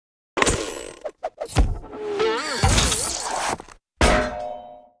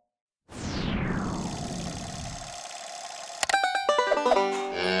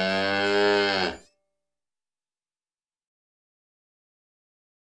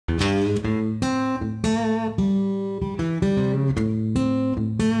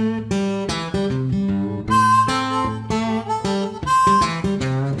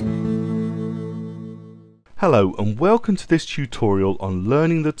Hello and welcome to this tutorial on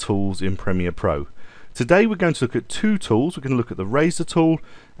learning the tools in Premiere Pro. Today we're going to look at two tools. We're going to look at the razor tool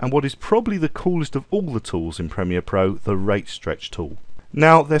and what is probably the coolest of all the tools in Premiere Pro, the rate stretch tool.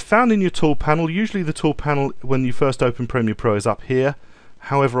 Now they're found in your tool panel. Usually the tool panel when you first open Premiere Pro is up here.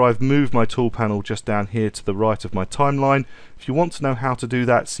 However, I've moved my tool panel just down here to the right of my timeline. If you want to know how to do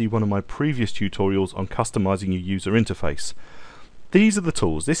that, see one of my previous tutorials on customizing your user interface. These are the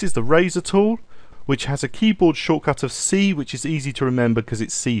tools. This is the razor tool, which has a keyboard shortcut of C, which is easy to remember because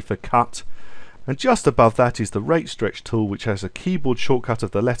it's C for cut. And just above that is the rate stretch tool, which has a keyboard shortcut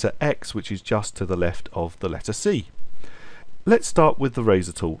of the letter X, which is just to the left of the letter C. Let's start with the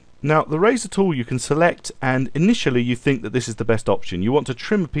razor tool. Now the razor tool you can select, and initially you think that this is the best option. You want to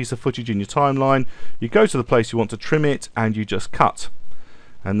trim a piece of footage in your timeline, you go to the place you want to trim it and you just cut,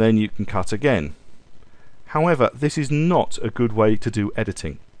 and then you can cut again. However, this is not a good way to do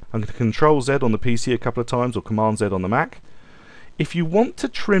editing. I'm going to Control Z on the PC a couple of times, or Command Z on the Mac. If you want to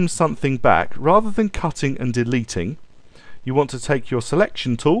trim something back, rather than cutting and deleting, you want to take your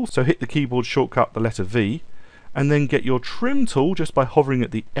selection tool, so hit the keyboard shortcut the letter V, and then get your trim tool just by hovering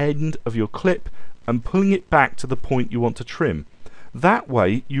at the end of your clip and pulling it back to the point you want to trim. That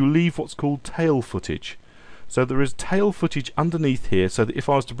way you leave what's called tail footage. So there is tail footage underneath here, so that if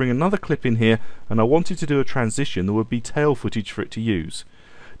I was to bring another clip in here and I wanted to do a transition, there would be tail footage for it to use.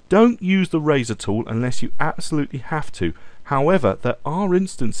 Don't use the razor tool unless you absolutely have to. However, there are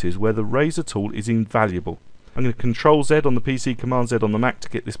instances where the razor tool is invaluable. I'm going to Control Z on the PC, Command Z on the Mac to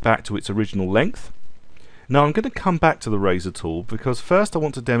get this back to its original length. Now I'm going to come back to the razor tool because first I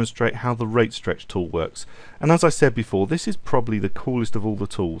want to demonstrate how the rate stretch tool works. And as I said before, this is probably the coolest of all the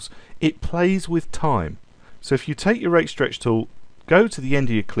tools. It plays with time. So if you take your rate stretch tool, go to the end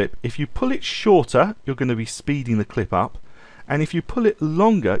of your clip. If you pull it shorter, you're going to be speeding the clip up. And if you pull it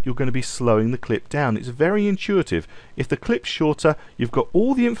longer, you're going to be slowing the clip down. It's very intuitive. If the clip's shorter, you've got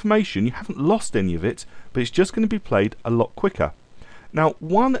all the information, you haven't lost any of it, but it's just going to be played a lot quicker. Now,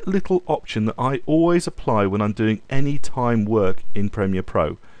 one little option that I always apply when I'm doing any time work in Premiere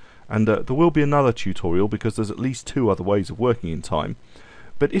Pro, and there will be another tutorial because there's at least two other ways of working in time,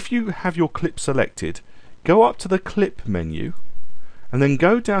 but if you have your clip selected, go up to the clip menu, and then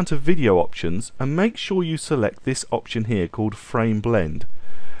go down to video options and make sure you select this option here called frame blend.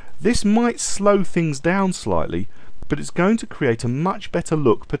 This might slow things down slightly, but it's going to create a much better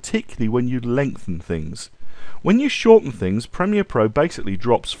look, particularly when you lengthen things. When you shorten things, Premiere Pro basically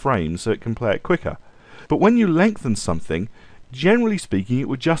drops frames so it can play it quicker. But when you lengthen something, generally speaking it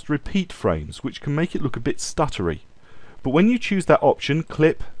would just repeat frames, which can make it look a bit stuttery. But when you choose that option,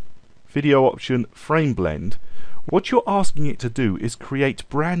 clip, video option, frame blend, what you're asking it to do is create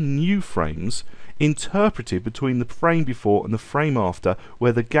brand new frames interpreted between the frame before and the frame after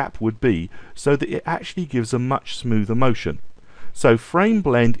where the gap would be, so that it actually gives a much smoother motion. So frame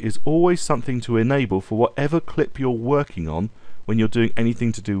blend is always something to enable for whatever clip you're working on when you're doing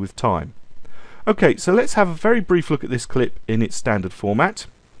anything to do with time. Okay, so let's have a very brief look at this clip in its standard format.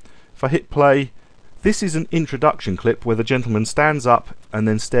 If I hit play, this is an introduction clip where the gentleman stands up and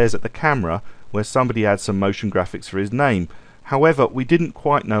then stares at the camera, where somebody adds some motion graphics for his name. However, we didn't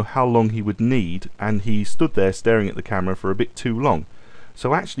quite know how long he would need, and he stood there staring at the camera for a bit too long.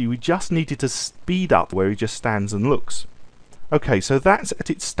 So actually we just needed to speed up where he just stands and looks. Okay, so that's at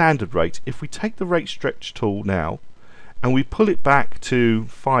its standard rate. If we take the rate stretch tool now and we pull it back to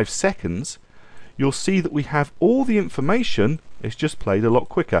 5 seconds, you'll see that we have all the information. It's just played a lot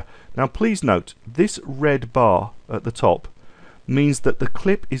quicker. Now please note, this red bar at the top means that the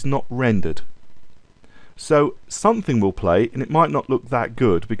clip is not rendered. So something will play and it might not look that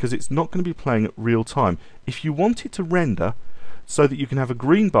good because it's not going to be playing at real time. If you want it to render so that you can have a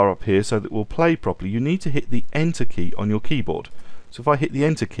green bar up here so that it will play properly, you need to hit the enter key on your keyboard. So if I hit the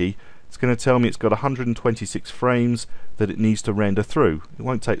enter key, it's going to tell me it's got 126 frames that it needs to render through. It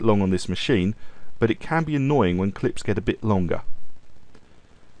won't take long on this machine, but it can be annoying when clips get a bit longer.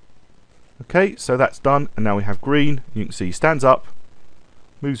 Okay, so that's done, and now we have green. You can see he stands up,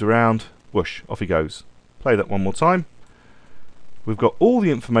 moves around, whoosh, off he goes. Play that one more time. We've got all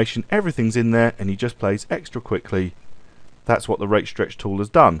the information, everything's in there, and he just plays extra quickly. That's what the rate stretch tool has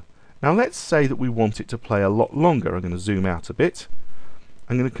done. Now let's say that we want it to play a lot longer. I'm going to zoom out a bit.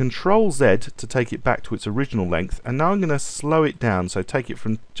 I'm going to Control Z to take it back to its original length, and now I'm going to slow it down, so take it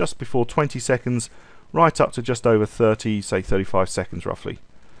from just before 20 seconds right up to just over 30, say 35 seconds roughly.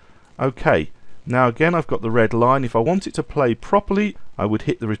 Okay, now again I've got the red line. If I want it to play properly, I would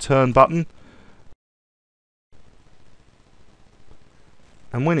hit the return button,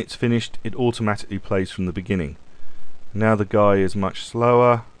 and when it's finished it automatically plays from the beginning. Now the guy is much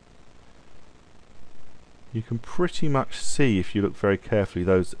slower. you can pretty much see, if you look very carefully,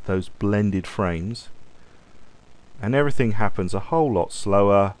 those blended frames, and everything happens a whole lot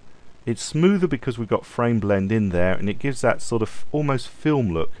slower. It's smoother because we've got frame blend in there, and it gives that sort of almost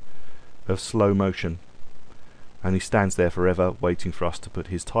film look of slow motion. And he stands there forever waiting for us to put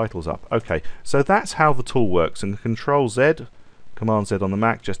his titles up. Okay, so that's how the tool works, and Control Z, Command Z on the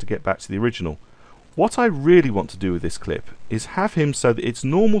Mac just to get back to the original. What I really want to do with this clip is have him so that it's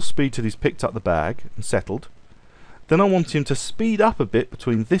normal speed till he's picked up the bag and settled. Then I want him to speed up a bit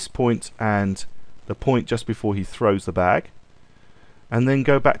between this point and the point just before he throws the bag, and then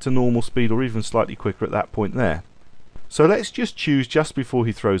go back to normal speed or even slightly quicker at that point there. So let's just choose just before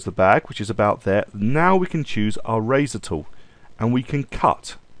he throws the bag, which is about there. Now we can choose our razor tool and we can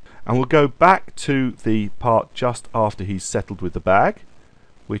cut, and we'll go back to the part just after he's settled with the bag,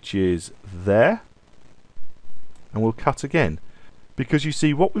 which is there, and we'll cut again, because you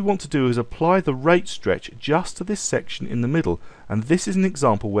see what we want to do is apply the rate stretch just to this section in the middle, and this is an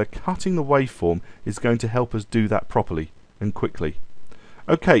example where cutting the waveform is going to help us do that properly and quickly.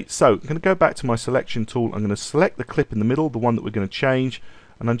 Okay, so I'm going to go back to my selection tool. I'm going to select the clip in the middle, the one that we're going to change,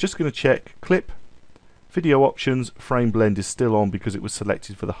 and I'm just going to check clip, video options, frame blend is still on because it was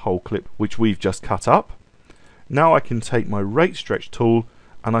selected for the whole clip which we've just cut up. Now I can take my rate stretch tool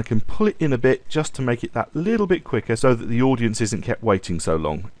and I can pull it in a bit just to make it that little bit quicker so that the audience isn't kept waiting so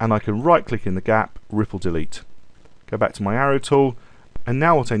long, and I can right click in the gap, ripple delete. Go back to my arrow tool, and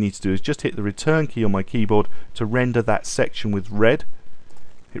now what I need to do is just hit the return key on my keyboard to render that section with red.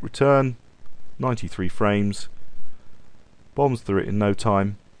 Hit return, 93 frames, bombs through it in no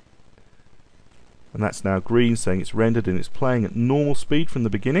time, and that's now green saying it's rendered and it's playing at normal speed from the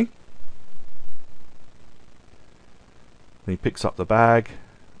beginning. Then he picks up the bag,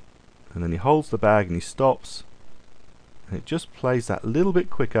 and then he holds the bag and he stops, and it just plays that little bit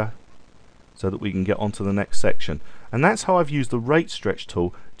quicker so that we can get on to the next section. And that's how I've used the rate stretch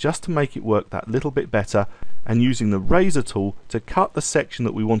tool, just to make it work that little bit better, and using the razor tool to cut the section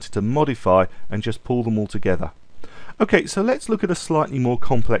that we wanted to modify and just pull them all together. Okay, so let's look at a slightly more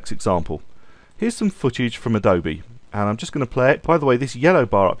complex example. Here's some footage from Adobe, and I'm just going to play it. By the way, this yellow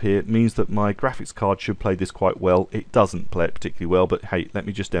bar up here means that my graphics card should play this quite well. It doesn't play it particularly well, but hey, let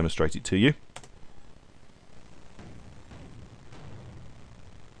me just demonstrate it to you.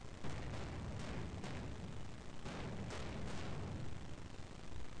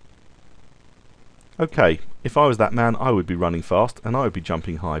 Okay, if I was that man, I would be running fast and I would be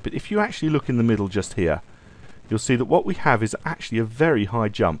jumping high, but if you actually look in the middle just here, you'll see that what we have is actually a very high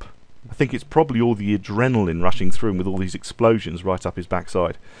jump. I think it's probably all the adrenaline rushing through him with all these explosions right up his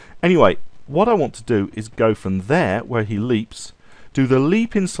backside. Anyway, what I want to do is go from there where he leaps, do the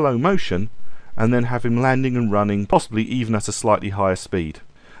leap in slow motion, and then have him landing and running, possibly even at a slightly higher speed.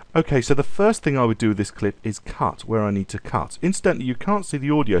 Okay, so the first thing I would do with this clip is cut where I need to cut. Incidentally, you can't see the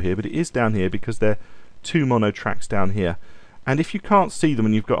audio here, but it is down here because they're two mono tracks down here. And if you can't see them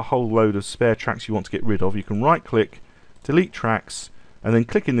and you've got a whole load of spare tracks you want to get rid of, you can right click, delete tracks, and then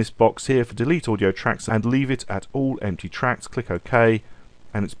click in this box here for delete audio tracks and leave it at all empty tracks. Click OK,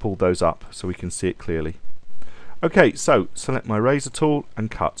 and it's pulled those up so we can see it clearly. Okay, so select my razor tool and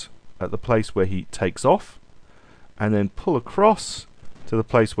cut at the place where he takes off, and then pull across to the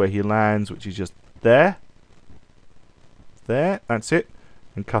place where he lands, which is just there. There, that's it,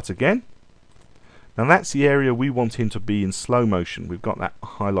 and cut again. Now that's the area we want him to be in slow motion. We've got that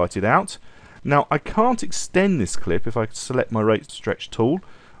highlighted out. Now I can't extend this clip if I select my rate stretch tool.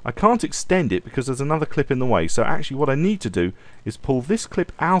 I can't extend it because there's another clip in the way. So actually what I need to do is pull this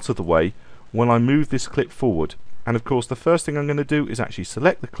clip out of the way when I move this clip forward. And of course the first thing I'm going to do is actually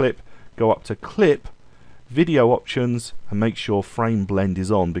select the clip, go up to clip, video options, and make sure frame blend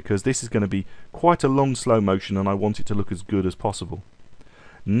is on, because this is going to be quite a long slow motion and I want it to look as good as possible.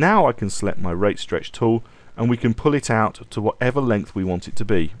 Now I can select my rate stretch tool and we can pull it out to whatever length we want it to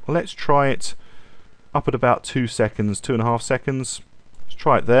be. Well, let's try it up at about 2 seconds, 2.5 seconds. Let's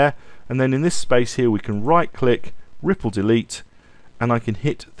try it there, and then in this space here we can right click, ripple delete, and I can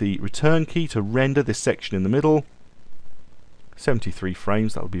hit the return key to render this section in the middle. 73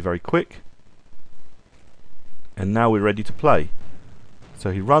 frames, that'll be very quick. And now we're ready to play. So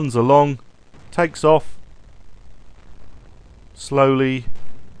he runs along, takes off slowly,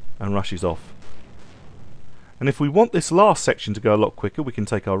 and rushes off. And if we want this last section to go a lot quicker, we can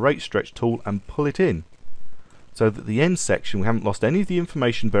take our rate stretch tool and pull it in, so that the end section, we haven't lost any of the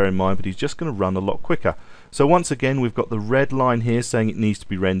information, bear in mind, but he's just going to run a lot quicker. So once again we've got the red line here saying it needs to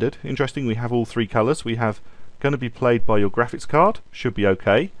be rendered. Interesting, we have all three colours. We have going to be played by your graphics card, should be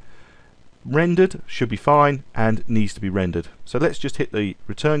okay. Rendered should be fine, and needs to be rendered. So let's just hit the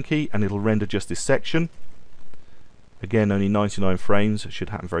return key and it'll render just this section. Again, only 99 frames, it should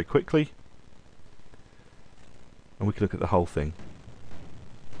happen very quickly. And we can look at the whole thing.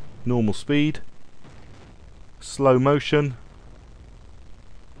 Normal speed, slow motion,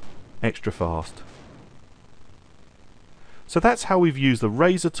 extra fast. So that's how we've used the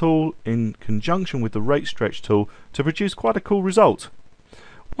Razor tool in conjunction with the Rate Stretch tool to produce quite a cool result.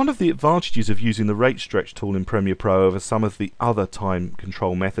 One of the advantages of using the Rate Stretch tool in Premiere Pro over some of the other time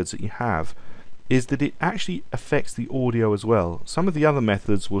control methods that you have is that it actually affects the audio as well. Some of the other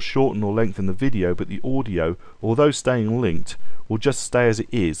methods will shorten or lengthen the video, but the audio, although staying linked, will just stay as it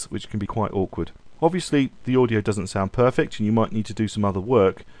is, which can be quite awkward. Obviously the audio doesn't sound perfect and you might need to do some other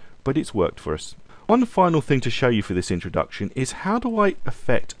work, but it's worked for us. One final thing to show you for this introduction is how do I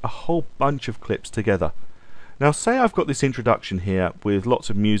affect a whole bunch of clips together. Now say I've got this introduction here with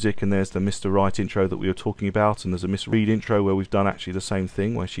lots of music, and there's the Mr. Right intro that we were talking about, and there's a Miss Reed intro where we've done actually the same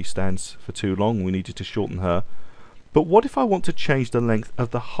thing where she stands for too long and we needed to shorten her. But what if I want to change the length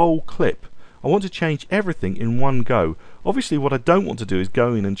of the whole clip? I want to change everything in one go. Obviously what I don't want to do is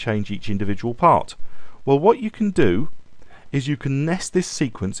go in and change each individual part. Well, what you can do is you can nest this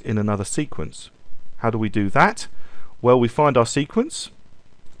sequence in another sequence. How do we do that? Well, we find our sequence.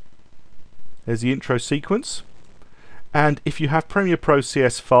 There's the intro sequence. And if you have Premiere Pro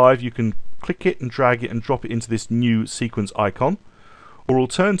CS5, you can click it and drag it and drop it into this new sequence icon. Or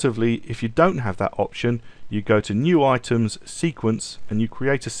alternatively, if you don't have that option, you go to New Items, Sequence, and you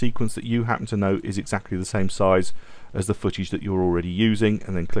create a sequence that you happen to know is exactly the same size as the footage that you're already using,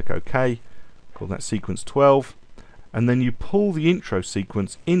 and then click OK. Call that sequence 12. And then you pull the intro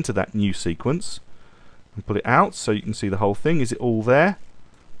sequence into that new sequence and pull it out so you can see the whole thing. Is it all there?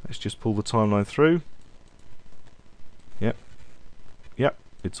 Let's just pull the timeline through. Yep,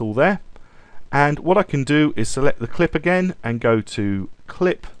 it's all there. And what I can do is select the clip again and go to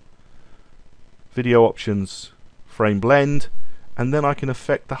Clip, Video Options, Frame Blend, and then I can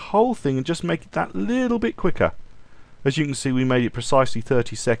affect the whole thing and just make it that little bit quicker. As you can see, we made it precisely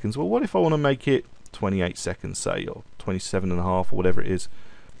 30 seconds. Well, what if I want to make it 28 seconds, say, or 27.5 or whatever it is?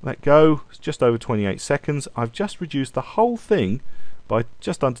 Let go. It's just over 28 seconds. I've just reduced the whole thing by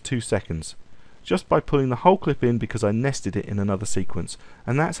just under 2 seconds. Just by pulling the whole clip in because I nested it in another sequence.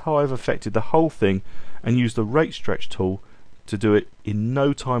 And that's how I've affected the whole thing and used the Rate Stretch tool to do it in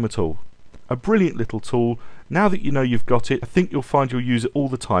no time at all. A brilliant little tool. Now that you know you've got it, I think you'll find you'll use it all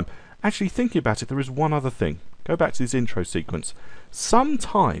the time. Actually, thinking about it, there is one other thing. Go back to this intro sequence.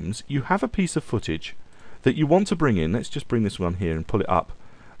 Sometimes you have a piece of footage that you want to bring in. Let's just bring this one here and pull it up.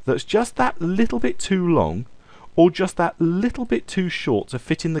 That's just that little bit too long, or just that little bit too short to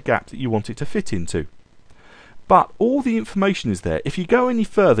fit in the gap that you want it to fit into. But all the information is there. If you go any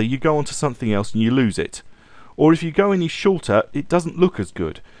further, you go on to something else and you lose it. Or if you go any shorter, it doesn't look as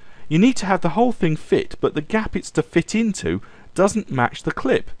good. You need to have the whole thing fit, but the gap it's to fit into doesn't match the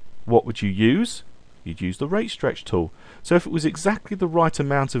clip. What would you use? You'd use the Rate Stretch tool. So if it was exactly the right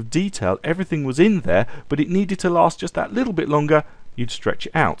amount of detail, everything was in there, but it needed to last just that little bit longer, you'd stretch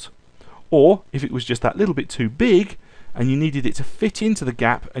it out. Or if it was just that little bit too big and you needed it to fit into the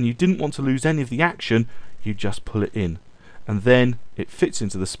gap and you didn't want to lose any of the action, you just pull it in. And then it fits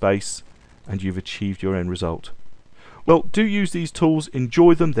into the space and you've achieved your end result. Well, do use these tools,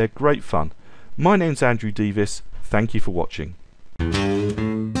 enjoy them, they're great fun. My name's Andrew Devis, thank you for watching.